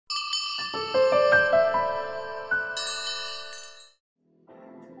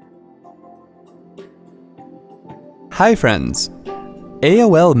Hi friends!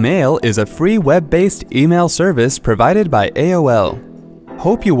 AOL Mail is a free web-based email service provided by AOL.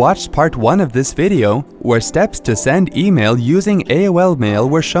 Hope you watched part 1 of this video where steps to send email using AOL Mail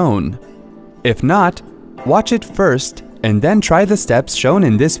were shown. If not, watch it first and then try the steps shown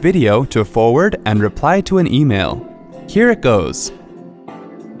in this video to forward and reply to an email. Here it goes.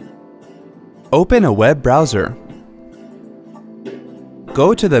 Open a web browser.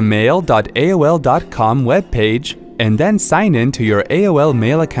 Go to the mail.aol.com webpage and then sign in to your AOL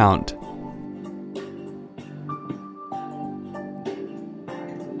Mail account.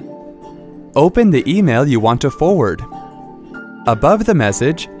 Open the email you want to forward. Above the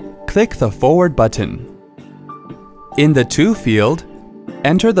message, click the Forward button. In the To field,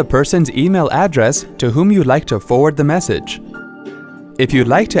 enter the person's email address to whom you'd like to forward the message. If you'd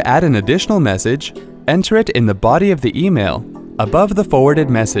like to add an additional message, enter it in the body of the email, above the forwarded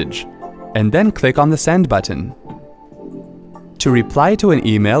message, and then click on the Send button. To reply to an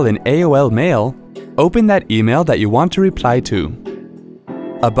email in AOL Mail, open that email that you want to reply to.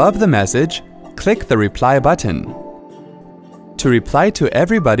 Above the message, click the Reply button. To reply to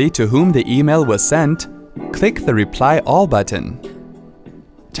everybody to whom the email was sent, click the Reply All button.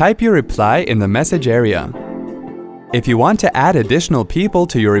 Type your reply in the message area. If you want to add additional people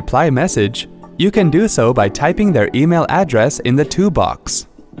to your reply message, you can do so by typing their email address in the To box.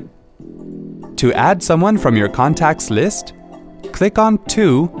 To add someone from your contacts list, click on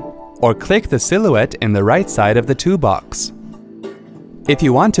To or click the silhouette in the right side of the To box. If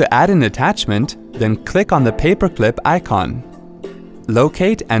you want to add an attachment, then click on the paperclip icon.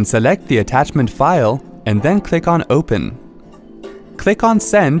 Locate and select the attachment file and then click on Open. Click on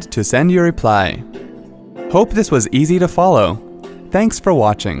Send to send your reply. Hope this was easy to follow. Thanks for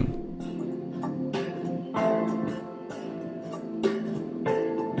watching.